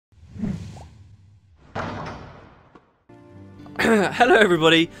Hello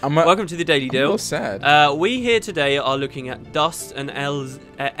everybody, welcome to the Daily I'm Deal. a little sad. We here today are looking at Dust and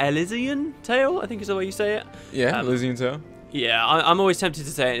Elysian Tale, I think is the way you say it. Yeah, Elysian Tale. Yeah, I'm always tempted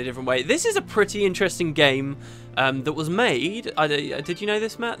to say it in a different way. This is a pretty interesting game that was made, did you know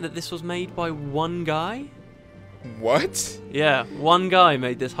this, Matt, that this was made by one guy? What? Yeah, one guy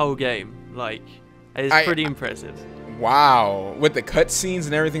made this whole game. Like, it's pretty impressive. Wow, with the cutscenes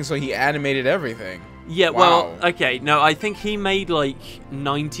and everything, so he animated everything. Yeah, Wow. well, okay, no, I think he made like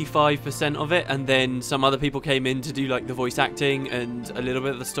 95% of it, and then some other people came in to do like the voice acting and a little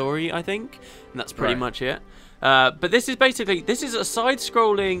bit of the story, I think, and that's pretty much it. But this is a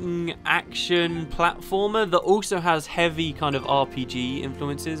side-scrolling action platformer that also has heavy kind of RPG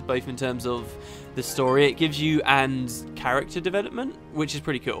influences, both in terms of the story it gives you and character development, which is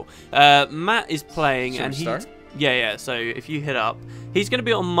pretty cool. Matt is playing, and he's... Yeah, so if you hit up, he's going to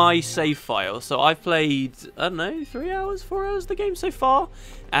be on my save file. So I've played, I don't know, 3 hours, 4 hours of the game so far.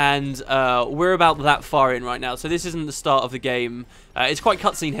 And we're about that far in right now. So this isn't the start of the game. It's quite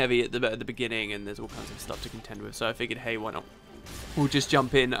cutscene heavy at the beginning, and there's all kinds of stuff to contend with. So I figured, hey, why not? We'll just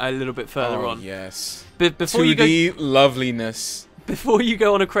jump in a little bit further on. Yes. Before 2D loveliness. Before you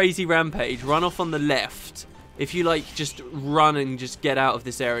go on a crazy rampage, run off on the left. If you like, just run and just get out of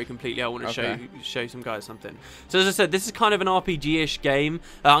this area completely. I want to show some guys something. So as I said, this is kind of an RPG-ish game.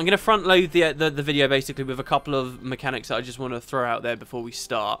 I'm going to front load the video basically with a couple of mechanics that I just want to throw out there before we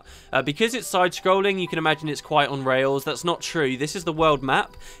start. Because it's side-scrolling, you can imagine it's quite on rails. That's not true. This is the world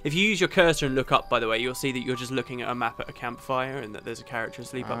map. If you use your cursor and look up, by the way, you'll see that you're just looking at a map at a campfire and that there's a character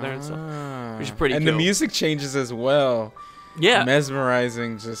asleep up there and stuff, which is pretty cool. And the music changes as well. Yeah.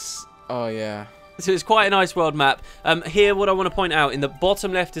 Mesmerizing, just, oh yeah. So it's quite a nice world map. Here, what I want to point out, in the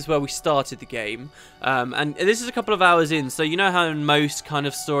bottom left is where we started the game. And this is a couple of hours in, so you know how in most kind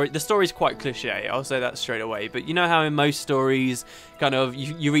of the story's quite cliche, I'll say that straight away. But you know how in most stories, kind of,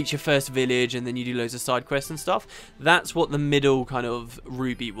 you reach your first village and then you do loads of side quests and stuff? That's what the middle kind of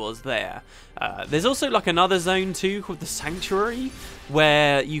Ruby was there. There's also like another zone too, called the Sanctuary,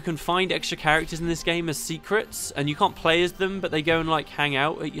 where you can find extra characters in this game as secrets, and you can't play as them, but they go and like hang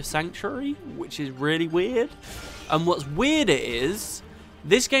out at your sanctuary, which is really weird. And what's weirder is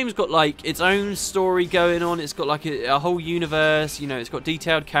this game's got like its own story going on. It's got like a whole universe, you know, it's got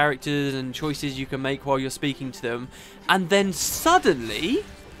detailed characters and choices you can make while you're speaking to them, and then suddenly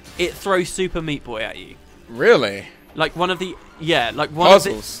it throws Super Meat Boy at you. Really? Like one of the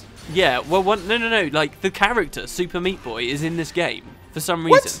puzzles. Yeah, well, no, like the character Super Meat Boy is in this game for some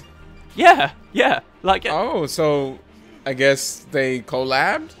reason. What? Yeah, like. Oh, so I guess they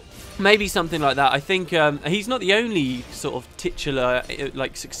collabed? Maybe something like that. I think he's not the only sort of titular,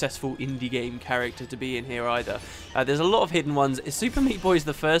 like, successful indie game character to be in here either. There's a lot of hidden ones. Super Meat Boy is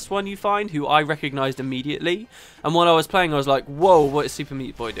the first one you find, who I recognised immediately. And while I was playing, I was like, whoa, what is Super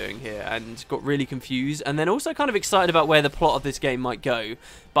Meat Boy doing here? And got really confused. And then also kind of excited about where the plot of this game might go.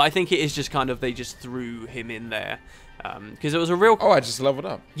 But I think it is just kind of, they just threw him in there. Because it was a real... Oh, I just leveled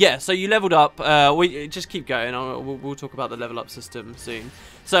up. Yeah, so you leveled up. We just keep going. We'll talk about the level up system soon.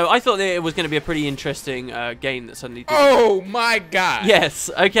 So I thought that it was going to be a pretty interesting game that suddenly... Oh my god! Yes,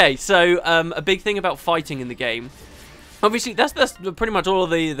 okay, so a big thing about fighting in the game... Obviously, that's pretty much all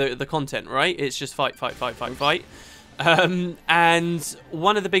of the content, right? It's just fight. And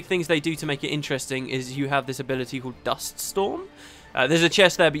one of the big things they do to make it interesting is you have this ability called Dust Storm. There's a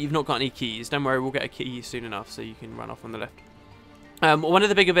chest there, but you've not got any keys. Don't worry, we'll get a key soon enough, so you can run off on the left. One of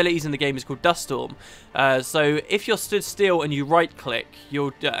the big abilities in the game is called Dust Storm. So if you're stood still and you right-click,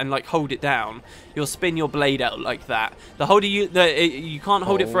 and like hold it down, you'll spin your blade out like that. You can't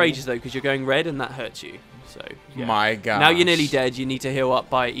hold it for ages though, because you're going red, and that hurts you. So yeah. My god. Now you're nearly dead. You need to heal up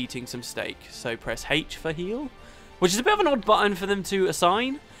by eating some steak. So press H for heal, which is a bit of an odd button for them to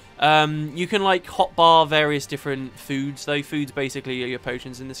assign. You can like hotbar various different foods though. Foods basically are your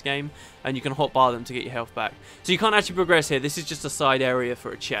potions in this game, and you can hotbar them to get your health back. So you can't actually progress here. This is just a side area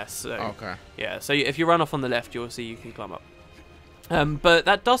for a chest. So, okay. Yeah, so if you run off on the left, you'll see you can climb up. But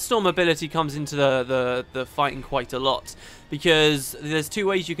that Dust Storm ability comes into the fighting quite a lot, because there's two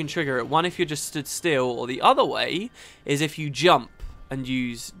ways you can trigger it. One, if you're just stood still, or the other way is if you jump and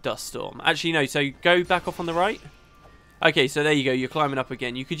use Dust Storm. Actually, no, so go back off on the right. Okay, so there you go, you're climbing up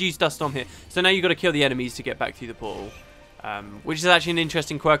again. You could use Dust Storm here. So now you've got to kill the enemies to get back through the portal. Which is actually an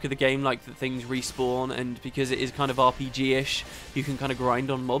interesting quirk of the game, like that things respawn, and because it is kind of RPG-ish, you can kind of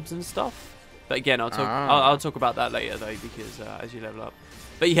grind on mobs and stuff. But again, I'll talk about that later though, because as you level up.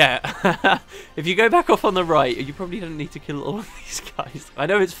 But yeah, if you go back off on the right, you probably don't need to kill all of these guys. I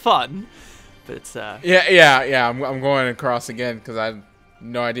know it's fun, but yeah. I'm going across again because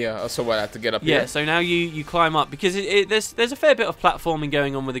No idea. So what? I have to get up Yeah, here? so now you climb up because there's a fair bit of platforming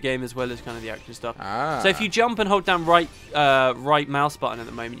going on with the game as well as kind of the action stuff. So if you jump and hold down right mouse button at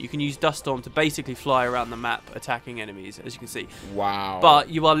the moment, you can use Dust Storm to basically fly around the map attacking enemies, as you can see. Wow. But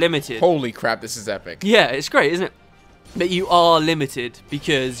you are limited. Holy crap, this is epic. Yeah, it's great, isn't it? But you are limited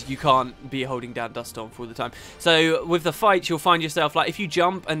because you can't be holding down Dust Storm for all the time. So with the fights, you'll find yourself, like, if you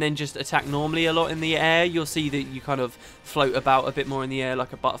jump and then just attack normally a lot in the air, you'll see that you kind of float about a bit more in the air,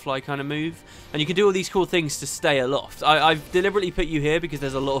 like a butterfly kind of move. And you can do all these cool things to stay aloft. I've deliberately put you here because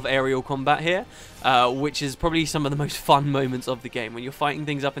there's a lot of aerial combat here, which is probably some of the most fun moments of the game. When you're fighting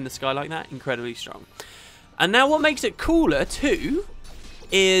things up in the sky like that, incredibly strong. And now what makes it cooler, too,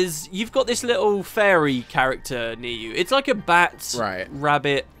 is you've got this little fairy character near you. It's like a bat,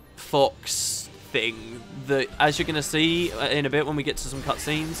 rabbit, fox thing that, as you're going to see in a bit when we get to some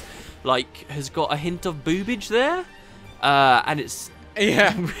cutscenes, like, has got a hint of boobage there. And it's...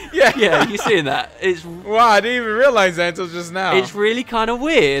 Yeah. Yeah, you're seeing that. It's... Wow, I didn't even realize that until just now. It's really kind of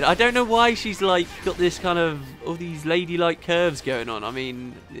weird. I don't know why she's, like, got this kind of... all these ladylike curves going on. I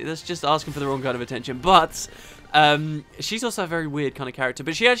mean, that's just asking for the wrong kind of attention. But... she's also a very weird kind of character,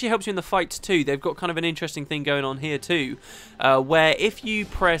 but she actually helps you in the fights too. They've got kind of an interesting thing going on here too, where if you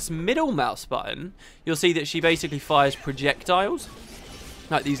press middle mouse button, you'll see that she basically fires projectiles,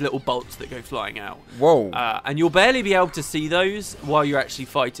 like these little bolts that go flying out. Whoa. And you'll barely be able to see those while you're actually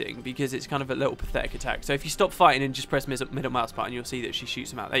fighting because it's kind of a little pathetic attack. So if you stop fighting and just press middle mouse button, you'll see that she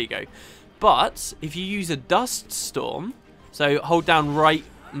shoots them out. There you go. But if you use a Dust Storm, so hold down right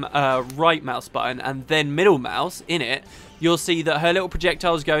mouse button and then middle mouse in it, you'll see that her little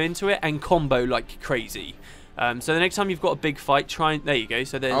projectiles go into it and combo like crazy. So the next time you've got a big fight, there you go.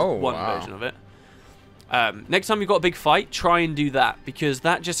 So there's one version of it. Next time you've got a big fight, try and do that because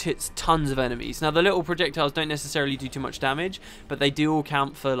that just hits tons of enemies. Now the little projectiles don't necessarily do too much damage, but they do all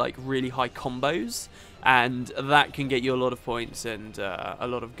count for like really high combos, and that can get you a lot of points and a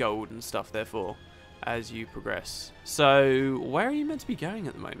lot of gold and stuff therefore as you progress. So where are you meant to be going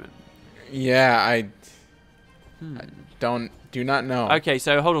at the moment? Yeah, I do not know. Okay,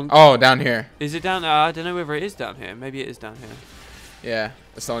 so hold on. Oh, down here. Is it down? I don't know whether it is down here. Maybe it is down here. Yeah,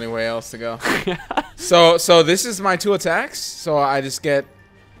 that's the only way else to go. So this is my 2 attacks. So I just get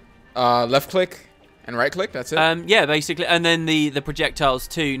left click and right click. That's it. Yeah, basically, and then the projectiles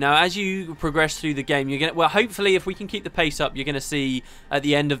too. Now, as you progress through the game, you're gonna hopefully, if we can keep the pace up, you're gonna see at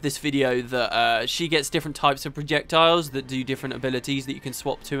the end of this video that she gets different types of projectiles that do different abilities that you can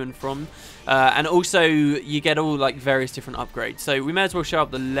swap to and from, and also you get all like various different upgrades. So we may as well show up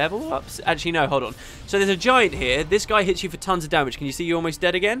the level ups. Actually, no, hold on. So there's a giant here. This guy hits you for tons of damage. Can you see you're almost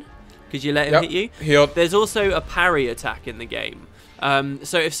dead again? Because you let him hit you. Healed. There's also a parry attack in the game.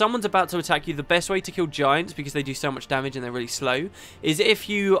 So if someone's about to attack you, the best way to kill giants, because they do so much damage and they're really slow, is if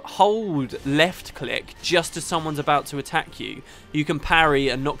you hold left click just as someone's about to attack you, you can parry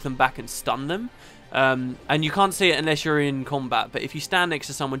and knock them back and stun them. And you can't see it unless you're in combat, but if you stand next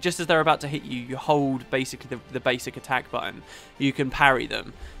to someone just as they're about to hit you, you hold basically the basic attack button, you can parry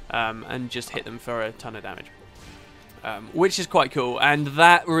them and just hit them for a ton of damage. Which is quite cool, and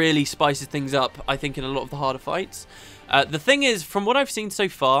that really spices things up, I think, in a lot of the harder fights. The thing is, from what I've seen so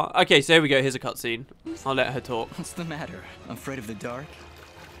far... Okay, so here we go. Here's a cutscene. I'll let her talk. What's the matter? Afraid of the dark?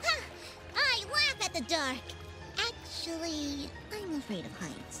 I laugh at the dark. Actually, I'm afraid of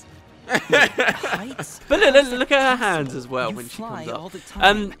heights. Heights? But look at her hands as well when she comes up. all the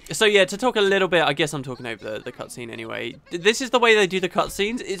time. So yeah, to talk a little bit, I guess I'm talking over the cutscene anyway. This is the way they do the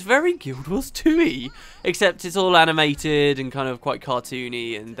cutscenes. It's very Guild Wars 2-y, except it's all animated and kind of quite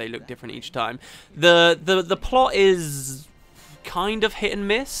cartoony, and they look different each time. The plot is kind of hit and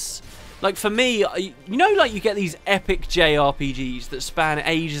miss. Like, for me, you know, like, you get these epic JRPGs that span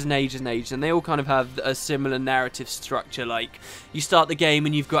ages and ages and ages, and they all kind of have a similar narrative structure. Like, you start the game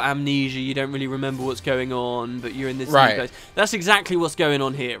and you've got amnesia, you don't really remember what's going on, but you're in this new place. That's exactly what's going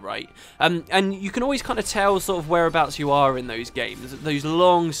on here, right? And you can always kind of tell sort of whereabouts you are in those games, those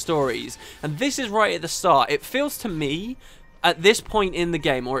long stories. And this is right at the start. It feels to me, at this point in the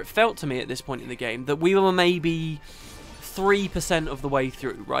game, or it felt to me at this point in the game, that we were maybe 3% of the way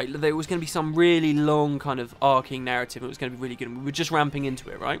through, right? There was going to be some really long kind of arcing narrative, and it was going to be really good, and we were just ramping into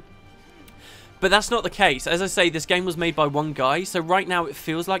it, right? But that's not the case. As I say, this game was made by one guy, so right now it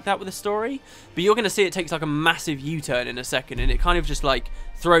feels like that with the story, but you're going to see it takes like a massive U-turn in a second, and it kind of just like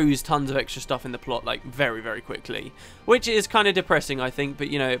throws tons of extra stuff in the plot like very, very quickly, which is kind of depressing, I think, but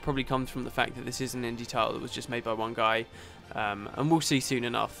you know, it probably comes from the fact that this is an indie title that was just made by one guy, and we'll see soon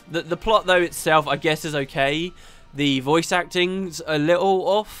enough. The plot, though, itself, I guess, is okay. The voice acting's a little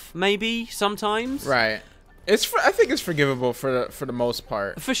off, maybe, sometimes. Right. I think it's forgivable for the most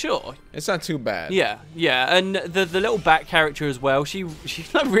part. For sure. It's not too bad. Yeah, yeah, and the little back character as well. She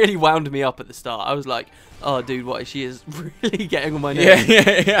like really wound me up at the start. I was like, oh, dude, what? She is really getting on my nerves.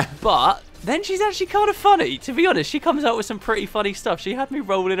 Yeah. But then she's actually kind of funny. To be honest, she comes out with some pretty funny stuff. She had me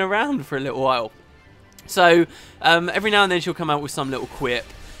rolling around for a little while. So every now and then she'll come out with some little quip,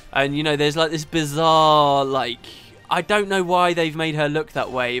 and you know, there's like this bizarre like. I don't know why they've made her look that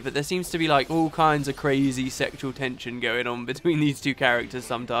way, but there seems to be like all kinds of crazy sexual tension going on between these two characters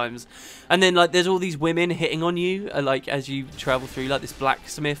sometimes. And then like there's all these women hitting on you, like as you travel through. Like this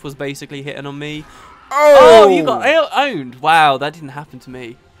blacksmith was basically hitting on me. Oh, you got owned. Wow, that didn't happen to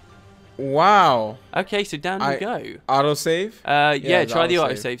me. Wow. Okay, so down you go. Autosave? Yeah, try the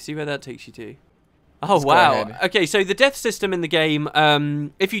autosave. See where that takes you to. Oh, wow. Okay, so the death system in the game,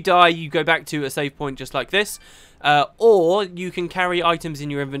 if you die, you go back to a save point just like this. Or you can carry items in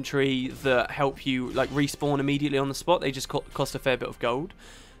your inventory that help you like respawn immediately on the spot. They just cost a fair bit of gold.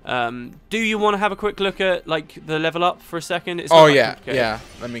 Do you want to have a quick look at like the level up for a second? Oh yeah, yeah.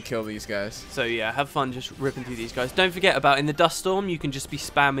 Let me kill these guys. So yeah, have fun just ripping through these guys. Don't forget about in the dust storm, you can just be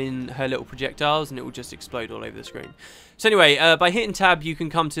spamming her little projectiles and it will just explode all over the screen. So anyway, by hitting tab, you can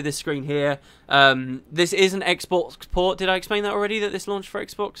come to this screen here. This is an Xbox port. Did I explain that already? That this launched for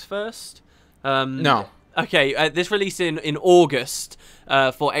Xbox first? No. Okay, this released in August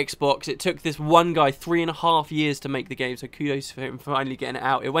for Xbox. It took this one guy 3.5 years to make the game, so kudos for him finally getting it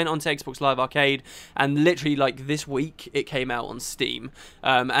out. It went onto Xbox Live Arcade, and literally like this week it came out on Steam.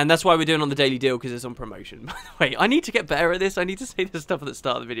 And that's why we're doing on the Daily Deal, because it's on promotion. By the way, I need to get better at this. I need to say this stuff at the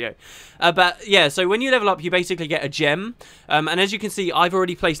start of the video. But yeah, so when you level up, you basically get a gem. And as you can see, I've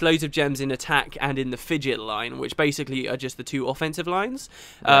already placed loads of gems in attack and in the fidget line, which basically are just the two offensive lines,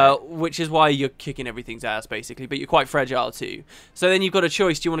 which is why you're kicking everything's ass basically, but you're quite fragile too. So then you've got a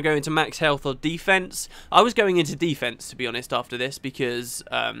choice. Do you want to go into max health or defense? I was going into defense, to be honest, after this, because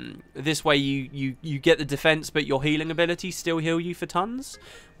this way you get the defense, but your healing abilities still heal you for tons,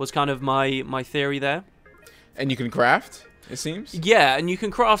 was kind of my theory there. And you can craft, it seems? Yeah, and you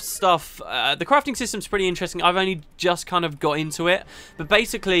can craft stuff. The crafting system's pretty interesting. I've only just kind of got into it. But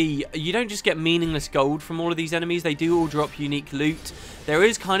basically, you don't just get meaningless gold from all of these enemies. They do all drop unique loot. There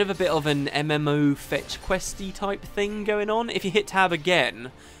is kind of a bit of an MMO fetch questy type thing going on. If you hit tab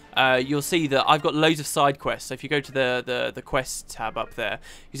again, you'll see that I've got loads of side quests. So if you go to the quest tab up there,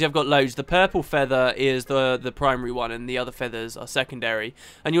 you see I've got loads. The purple feather is the primary one, and the other feathers are secondary.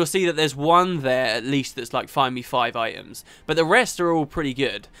 And you'll see that there's one there at least that's like find me 5 items, but the rest are all pretty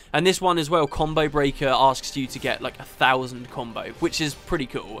good. And this one as well, Combo Breaker, asks you to get like 1,000 combo, which is pretty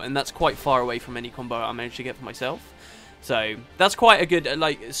cool, and that's quite far away from any combo I managed to get for myself. So that's quite a good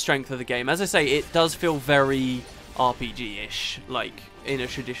like strength of the game. As I say, it does feel very RPG-ish, like in a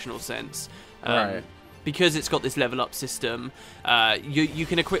traditional sense, right? Because it's got this level up system. You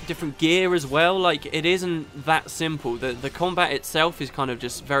can equip different gear as well. Like, it isn't that simple. The combat itself is kind of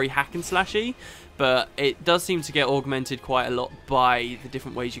just very hack and slashy, but it does seem to get augmented quite a lot by the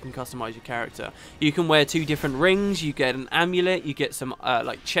different ways you can customize your character. You can wear 2 different rings, you get an amulet, you get some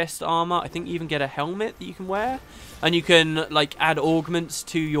like chest armor. I think you even get a helmet that you can wear. And you can like add augments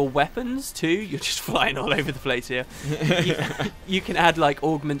to your weapons too. You're just flying all over the place here. You can add like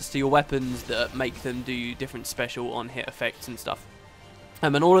augments to your weapons that make them do different special on-hit effects and stuff.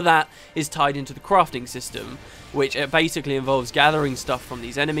 And all of that is tied into the crafting system, which basically involves gathering stuff from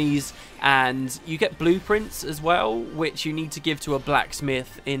these enemies, and you get blueprints as well, which you need to give to a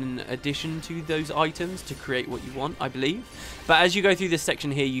blacksmith in addition to those items to create what you want, I believe. But as you go through this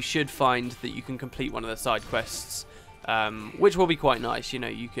section here, you should find that you can complete one of the side quests, which will be quite nice. You know,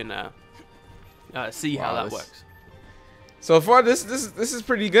 you can see how that works. So far, this is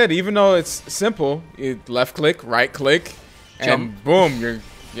pretty good, even though it's simple. You left click, right click. Jump. And boom,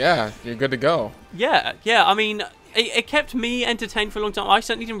 you're good to go. Yeah. I mean, it kept me entertained for a long time. I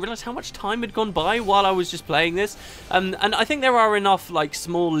certainly didn't realize how much time had gone by while I was just playing this. And I think there are enough like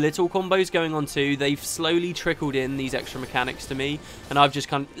small little combos going on too. They've slowly trickled in these extra mechanics to me, and I've just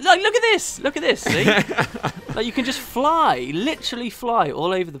kind of look at this, see? Like, you can just fly, literally fly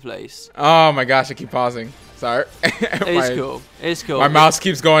all over the place. Oh my gosh, I keep pausing. Sorry. It's cool. My mouse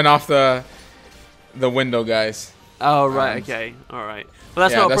keeps going off the window, guys. Oh, right, okay, alright. Well,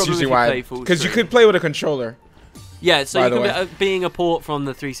 that's not a problem if you play full because you screen. could play with a controller. Yeah, so you can, being a port from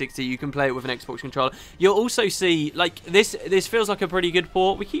the 360, you can play it with an Xbox controller. You'll also see, like, this feels like a pretty good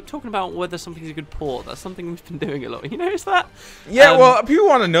port. We keep talking about whether something's a good port. That's something we've been doing a lot. You notice that? Yeah, well, people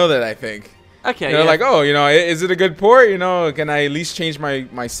want to know that, I think. Okay, They're like, oh, you know, is it a good port? You know, can I at least change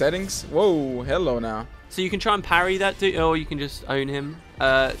my settings? Whoa, hello now. So you can try and parry that, or you can just own him.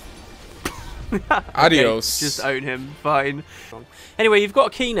 Adios. Okay, just own him. Fine. Anyway, you've got a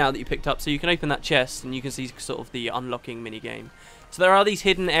key now that you picked up, so you can open that chest and you can see sort of the unlocking mini game. So there are these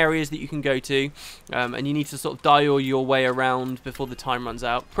hidden areas that you can go to, and you need to sort of dial your way around before the time runs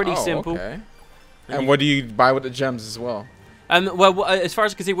out. Pretty simple. Okay. And what do you buy with the gems as well? Well, as far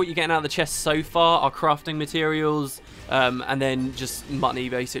as I can see, what you're getting out of the chest so far are crafting materials, and then just money,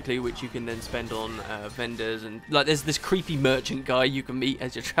 basically, which you can then spend on vendors. And like, there's this creepy merchant guy you can meet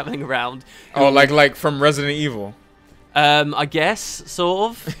as you're traveling around. Oh, like from Resident Evil. I guess,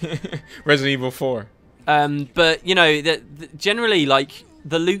 sort of. Resident Evil 4. But you know, generally, like,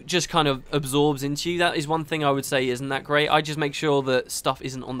 the loot just kind of absorbs into you. That is one thing I would say isn't that great. I just make sure that stuff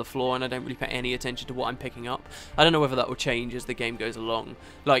isn't on the floor and I don't really pay any attention to what I'm picking up. I don't know whether that will change as the game goes along.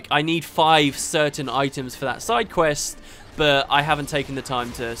 Like, I need 5 certain items for that side quest, but I haven't taken the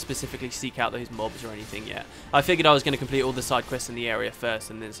time to specifically seek out those mobs or anything yet. I figured I was going to complete all the side quests in the area first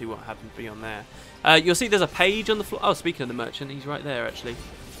and then see what happens beyond there. You'll see there's a page on the floor. Oh, speaking of the merchant, he's right there, actually.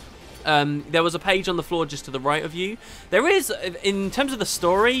 There was a page on the floor just to the right of you. There is, in terms of the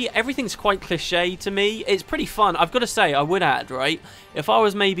story, everything's quite cliche to me. It's pretty fun. I've got to say, I would add, right, if I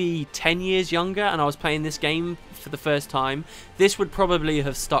was maybe 10 years younger and I was playing this game for the first time, this would probably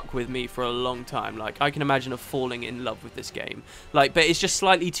have stuck with me for a long time. Like, I can imagine of falling in love with this game. Like, but it's just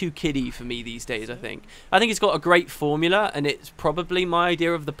slightly too kiddie for me these days, I think. I think it's got a great formula, and it's probably my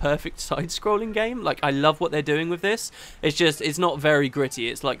idea of the perfect side-scrolling game. Like, I love what they're doing with this. It's just, it's not very gritty.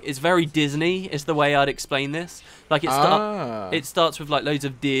 It's like, it's very Disney is the way I'd explain this. Like, it starts with like loads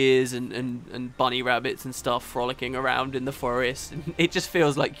of deers and bunny rabbits and stuff frolicking around in the forest. And it just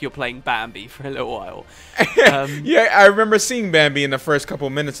feels like you're playing Bambi for a little while. Yeah, I remember seeing Bambi in the first couple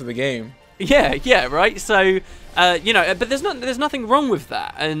minutes of the game. Yeah, right. So, you know, but there's nothing wrong with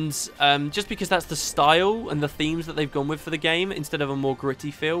that, and just because that's the style and the themes that they've gone with for the game instead of a more gritty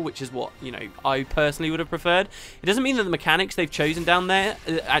feel, which is what, you know, I personally would have preferred. It doesn't mean that the mechanics they've chosen down there,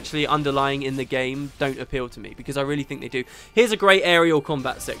 actually underlying in the game, don't appeal to me, because I really think they do. Here's a great aerial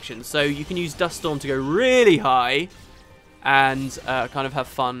combat section, so you can use Dust Storm to go really high and kind of have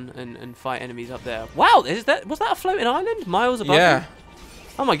fun and fight enemies up there. Wow, was that a floating island miles above? Yeah. You?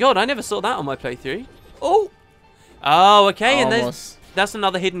 Oh my god, I never saw that on my playthrough. Oh, okay, and that's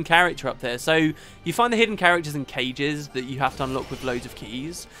another hidden character up there. So you find the hidden characters in cages that you have to unlock with loads of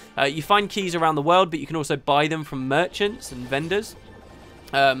keys. You find keys around the world, but you can also buy them from merchants and vendors,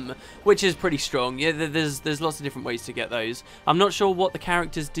 which is pretty strong. Yeah, there's lots of different ways to get those. I'm not sure what the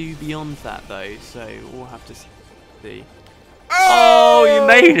characters do beyond that, though, so we'll have to see. Oh, you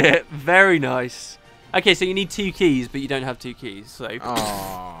made it! Very nice. Okay, so you need 2 keys, but you don't have 2 keys, so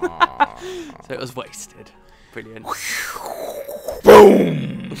so it was wasted. Brilliant.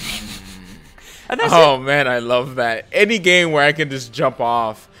 Boom! And that's oh man, I love that. Any game where I can just jump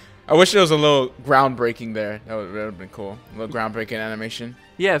off. I wish there was a little groundbreaking there. That would have been cool. A little groundbreaking animation.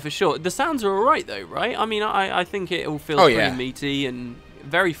 Yeah, for sure. The sounds are alright though, right? I mean, I think it all feels pretty meaty and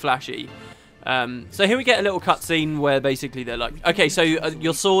very flashy. So here we get a little cutscene where basically they're like, okay, so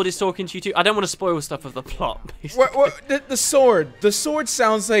your sword is talking to you too. I don't want to spoil stuff of the plot. What, the sword? The sword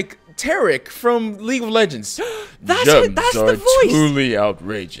sounds like Tarek from League of Legends. That's the voice. Truly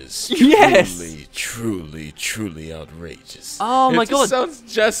outrageous. Yes. Truly outrageous. Oh my god. It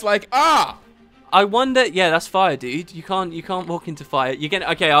sounds just like I wonder. Yeah, that's fire, dude. You can't walk into fire.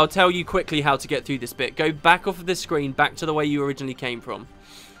 Okay, I'll tell you quickly how to get through this bit. Go back off of the screen, back to the way you originally came from.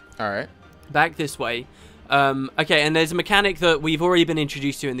 All right. Back this way. Okay, and there's a mechanic that we've already been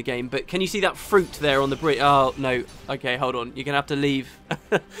introduced to in the game, but can you see that fruit there on the bridge? Oh, no. Okay, hold on. You're going to have to leave.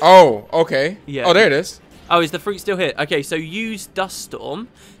 Oh, okay. Yeah. Oh, there it is. Oh, is the fruit still here? Okay, so use Dust Storm.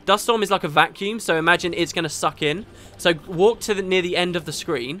 Dust Storm is like a vacuum, so imagine it's going to suck in. So walk to near the end of the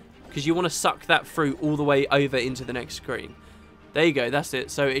screen, because you want to suck that fruit all the way over into the next screen. There you go, that's it.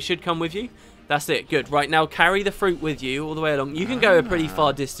 So it should come with you. That's it, good. Right, now carry the fruit with you all the way along. You can go a pretty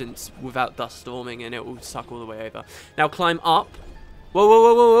far distance without dust storming and it will suck all the way over. Now climb up. Whoa, whoa,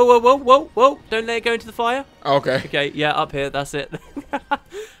 whoa, whoa, whoa, whoa, whoa, whoa. Don't let it go into the fire. Okay. Okay, yeah, up here, that's it.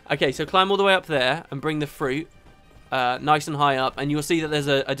 Okay, so climb all the way up there and bring the fruit nice and high up. And you'll see that there's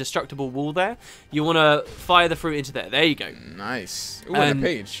a destructible wall there. You want to fire the fruit into there. There you go. Nice. Ooh, and a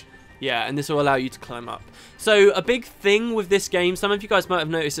page. Yeah, and this will allow you to climb up. So a big thing with this game, some of you guys might have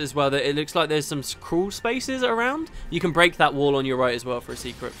noticed as well, that it looks like there's some crawl spaces around. You can break that wall on your right as well for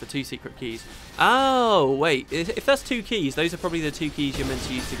 2 secret keys. Oh, wait. If that's 2 keys, those are probably the 2 keys you're meant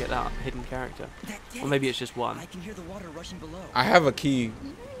to use to get that hidden character. Or maybe it's just 1. I can hear the water rushing below. I have a key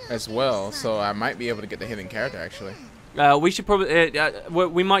as well, so I might be able to get the hidden character, actually. We should probably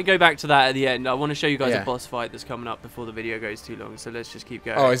we might go back to that at the end. I want to show you guys Yeah. a boss fight that's coming up before the video goes too long. So let's just keep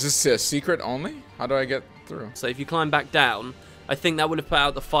going. Oh, is this a secret only? How do I get through? So if you climb back down, I think that would have put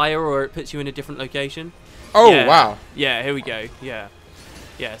out the fire, or it puts you in a different location. Oh, Yeah. wow. Yeah, here we go. Yeah.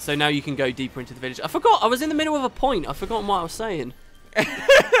 Yeah, so now you can go deeper into the village. I forgot, I was in the middle of a point. I forgot what I was saying. I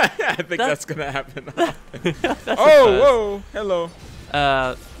think that's going to happen. That's a Oh, first. whoa. Hello.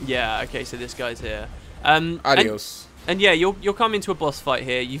 Yeah, okay, so this guy's here. Adios. And yeah, you'll come into a boss fight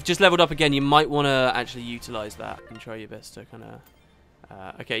here. You've just leveled up again. You might want to actually utilize that and try your best to kind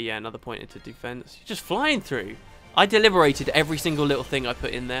of... okay, yeah, another point into defense. You're just flying through. I deliberated every single little thing I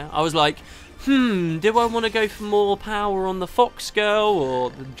put in there. I was like, do I want to go for more power on the fox girl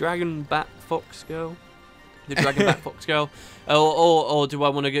or the dragon bat fox girl? The dragon bat fox girl? Or do I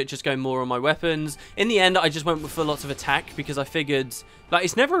want to just go more on my weapons? In the end, I just went for lots of attack because I figured, like,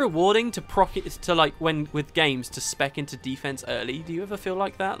 it's never rewarding to like, when with games, to spec into defense early. Do you ever feel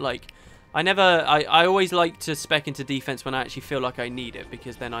like that? Like, I always like to spec into defense when I actually feel like I need it,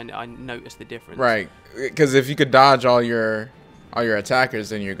 because then I notice the difference. Right. Because if you could dodge all your attackers,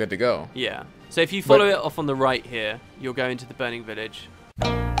 then you're good to go. Yeah. So if you follow it off on the right here, you'll go into the burning village.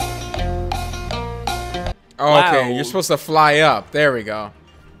 Oh, okay. Wow. You're supposed to fly up. There we go.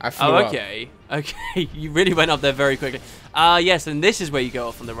 I flew Oh, up. okay. Okay, you really went up there very quickly. Yes, and this is where you go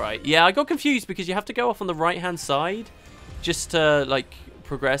off on the right. Yeah, I got confused because you have to go off on the right-hand side just to, like,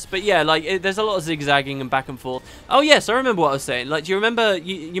 progress. But yeah, like, there's a lot of zigzagging and back and forth. Oh, yes, I remember what I was saying. Like, do you remember,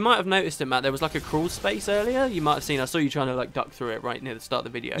 you might have noticed it, Matt, there was, like, a crawl space earlier. You might have seen, I saw you trying to, like, duck through it right near the start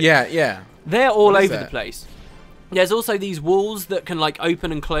of the video. Yeah, yeah. They're all What is over the that? place. There's also these walls that can, like,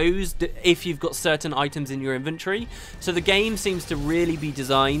 open and close if you've got certain items in your inventory. So the game seems to really be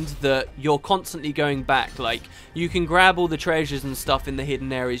designed that you're constantly going back. Like, you can grab all the treasures and stuff in the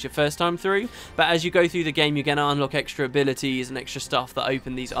hidden areas your first time through, but as you go through the game, you're going to unlock extra abilities and extra stuff that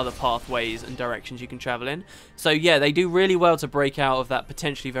open these other pathways and directions you can travel in. So yeah, they do really well to break out of that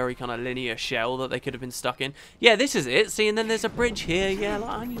potentially very kind of linear shell that they could have been stuck in. Yeah, this is it. See, and then there's a bridge here. Yeah,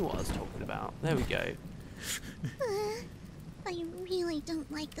 like, I knew what I was talking about. There we go. I really don't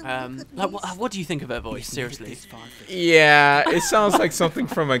like the look of Like, this. what do you think of her voice? Seriously. Yeah, it sounds like something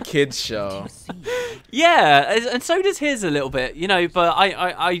from a kid's show. Yeah, and so does his a little bit, you know. But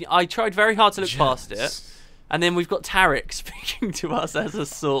I tried very hard to look past it, and then we've got Tarek speaking to us as a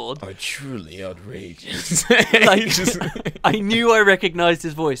sword. Are truly outrageous. Like, I knew I recognized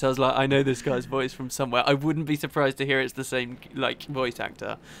his voice. I was like, I know this guy's voice from somewhere. I wouldn't be surprised to hear it's the same, like, voice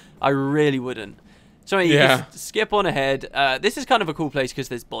actor. I really wouldn't. So you Yeah. just skip on ahead. This is kind of a cool place because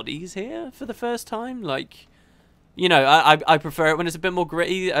there's bodies here for the first time. Like, you know, I prefer it when it's a bit more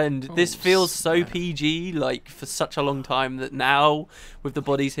gritty, and this feels so PG, like, for such a long time, that now with the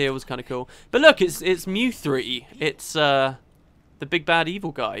bodies here was kind of cool. But look, it's Mew 3. It's the big bad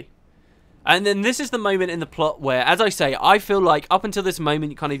evil guy. And then this is the moment in the plot where, as I say, I feel like up until this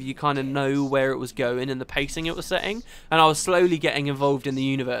moment, you kind of know where it was going and the pacing it was setting, and I was slowly getting involved in the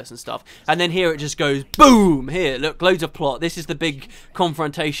universe and stuff. And then here it just goes boom. Here, look, loads of plot. This is the big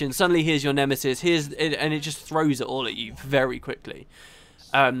confrontation. Suddenly, here's your nemesis. And it just throws it all at you very quickly.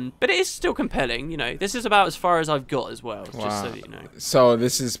 But it is still compelling. You know, this is about as far as I've got as well. Wow. Just so that you know. So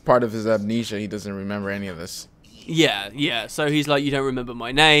this is part of his amnesia. He doesn't remember any of this. Yeah. So he's like, you don't remember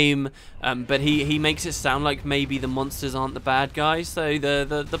my name, but he makes it sound like maybe the monsters aren't the bad guys. So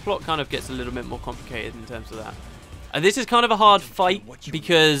the plot kind of gets a little bit more complicated in terms of that. This is kind of a hard fight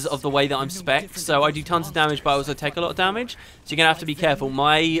because of the way that I'm spec'd. So I do tons of damage, but I also take a lot of damage. So you're gonna have to be careful.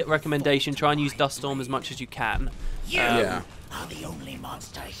 My recommendation: try and use Dust Storm as much as you can. Yeah. Are the only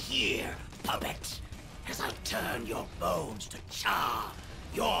monster here, puppet. As I turn your bones to char,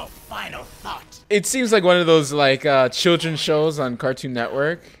 your final thought. It seems like one of those, like, children's shows on Cartoon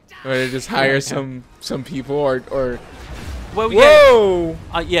Network where they just hire some people or Well, whoa.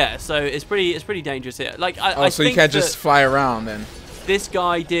 yeah. So it's pretty dangerous here. Like, So I you think can't that just fly around then. this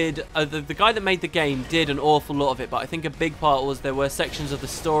guy did the guy that made the game did an awful lot of it, but I think a big part was there were sections of the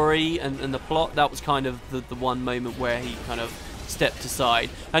story and the plot that was kind of the one moment where he kind of stepped aside.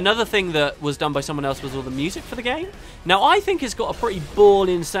 Another thing that was done by someone else was all the music for the game. Now I think it's got a pretty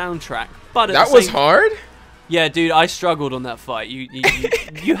ball-in soundtrack, but at That the was same, hard? yeah, dude, I struggled on that fight.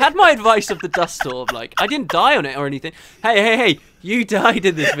 You had my advice of the dust storm. Like, I didn't die on it or anything. Hey, you died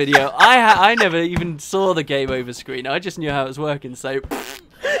in this video. I never even saw the game over screen. I just knew how it was working. So,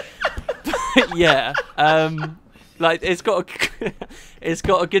 yeah, like it's got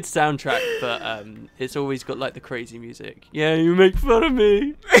a good soundtrack, but it's always got like the crazy music. Yeah, you make fun of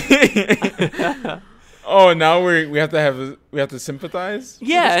me. Oh, now we have to sympathize.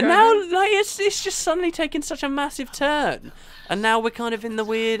 Yeah, with this guy now like it's just suddenly taken such a massive turn, and now we're kind of in the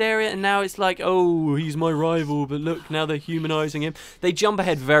weird area, and now it's like, oh, he's my rival, but look, now they're humanizing him. They jump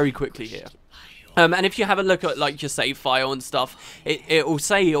ahead very quickly here. And if you have a look at like your save file and stuff, it will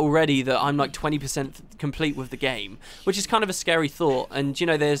say already that I'm like 20% complete with the game, which is kind of a scary thought. And you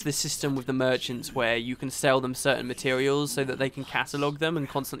know, there's this system with the merchants where you can sell them certain materials so that they can catalog them and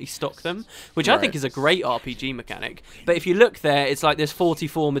constantly stock them, which I think is a great RPG mechanic. But if you look there, it's like there's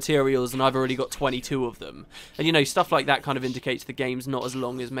 44 materials and I've already got 22 of them. And you know, stuff like that kind of indicates the game's not as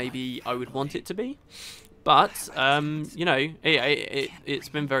long as maybe I would want it to be. But you know, it's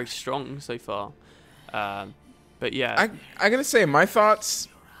been very strong so far. But yeah, I gotta say my thoughts.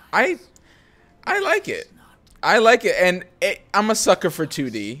 I like it. I like it, and I'm a sucker for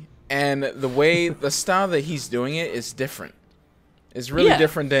 2D, and the style that he's doing it is different. It's really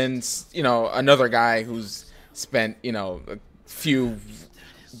different than, you know, another guy who's spent, you know, a few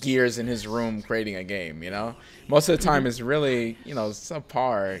years in his room creating a game. You know, most of the time it's really, you know,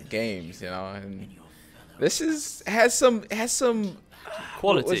 subpar games. You know, and this has some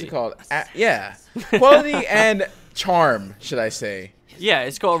quality. What's it called? Yeah, quality and charm, should I say? Yeah,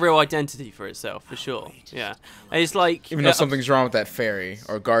 it's got a real identity for itself, for sure. Yeah, and it's like even though something's wrong with that fairy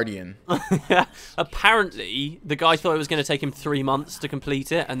or guardian. Apparently, the guy thought it was going to take him 3 months to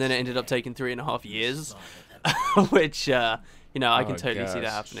complete it, and then it ended up taking 3.5 years, which you know, I can totally see that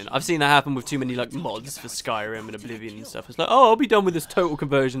happening. I've seen that happen with too many like mods for Skyrim and Oblivion and stuff. It's like, oh, I'll be done with this total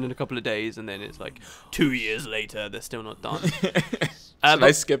conversion in a couple of days, and then it's like 2 years later, they're still not done. Should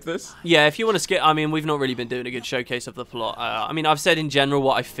I skip this? Yeah, if you want to skip, I mean, we've not really been doing a good showcase of the plot. I mean, I've said in general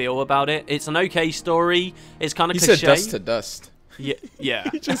what I feel about it. It's an okay story. It's kind of cliche. You said dust to dust. Yeah.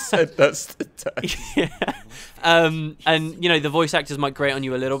 You just said dust to dust. Yeah. And you know, the voice actors might grate on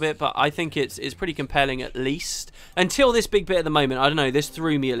you a little bit, but I think it's pretty compelling at least. Until this big bit at the moment, I don't know, this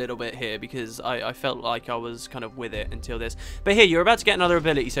threw me a little bit here because I felt like I was kind of with it until this. But here, you're about to get another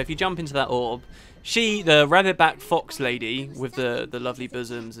ability, so if you jump into that orb, the rabbit-back fox lady with the lovely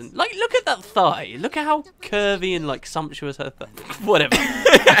bosoms, and like, look at that thigh. Look at how curvy and like sumptuous her thigh. Whatever.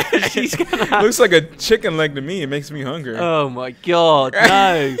 She's gonna have... Looks like a chicken leg to me. It makes me hungry. Oh my god,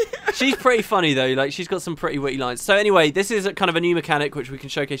 no. She's pretty funny though. Like, she's got some pretty witty lines. So anyway, this is kind of a new mechanic which we can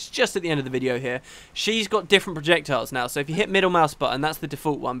showcase just at the end of the video here. She's got different projectiles now. So if you hit middle mouse button, that's the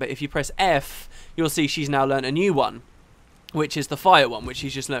default one. But if you press F, you'll see she's now learned a new one, which is the fire one, which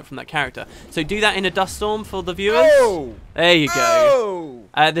he's just learnt from that character. So do that in a dust storm for the viewers. Oh! There you go.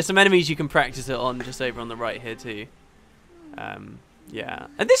 Oh! There's some enemies you can practice it on just over on the right here too. Yeah.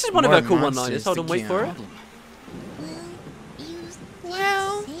 And this is one of her cool one-liners. Hold on, wait for it.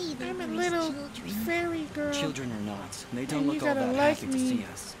 Well, I'm a little Fairy girl. Children or not, they don't look all that happy to see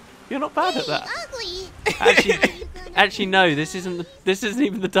us. You're not bad at that. Ugly. Actually, no. This isn't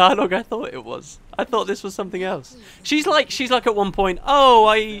even the dialogue I thought it was. I thought this was something else. She's like at one point, oh,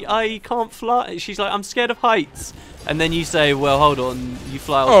 I can't fly. She's like, I'm scared of heights. And then you say, well, hold on, you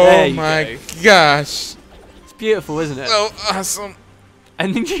fly. There you go. Oh my gosh. It's beautiful, isn't it? So awesome.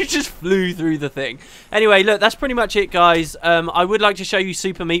 And then you just flew through the thing. Anyway, look, that's pretty much it, guys. I would like to show you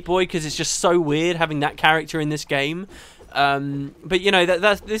Super Meat Boy because it's just so weird having that character in this game. But you know,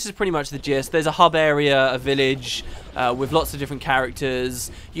 this is pretty much the gist. There's a hub area, a village with lots of different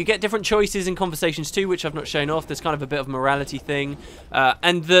characters. You get different choices in conversations too, which I've not shown off. There's kind of a bit of a morality thing,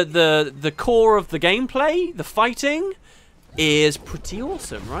 and the core of the gameplay, the fighting, is pretty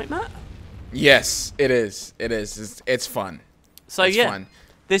awesome, right, Matt? Yes, it is. It is. It's fun. So it's yeah. fun.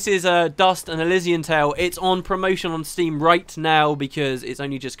 This is Dust, an Elysian Tale. It's on promotion on Steam right now because it's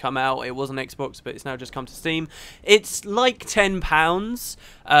only just come out. It was on Xbox, but it's now just come to Steam. It's like £10,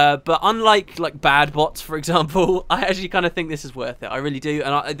 but unlike like Bad Bots, for example, I actually kind of think this is worth it. I really do,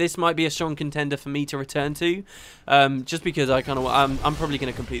 and this might be a strong contender for me to return to, just because I'm probably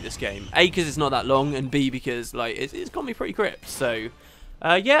going to complete this game. A, because it's not that long, and B, because like it's got me pretty gripped. So,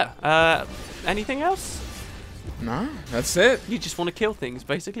 yeah. Anything else? No, that's it. You just want to kill things,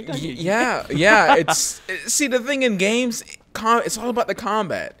 basically, don't you? Yeah. See, the thing in games, it's all about the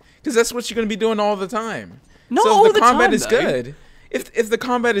combat, because that's what you're going to be doing all the time. Not so all if the the combat time, is though. good, if the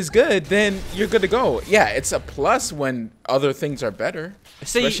combat is good, then you're good to go. Yeah, it's a plus when other things are better,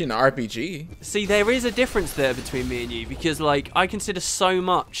 especially in an RPG. See, there is a difference there between me and you, because like I consider so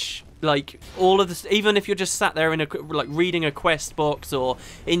much. Like all of this, even if you're just sat there in like reading a quest box or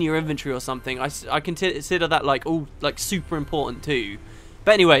in your inventory or something, I consider that like all like super important too.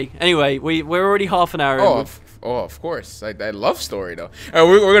 But anyway, we're already half an hour in. Of course. I love story though.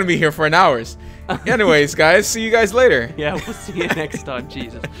 We're gonna be here for an hours. Anyways, guys, see you guys later. Yeah, we'll see you next time.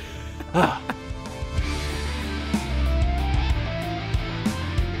 Jesus.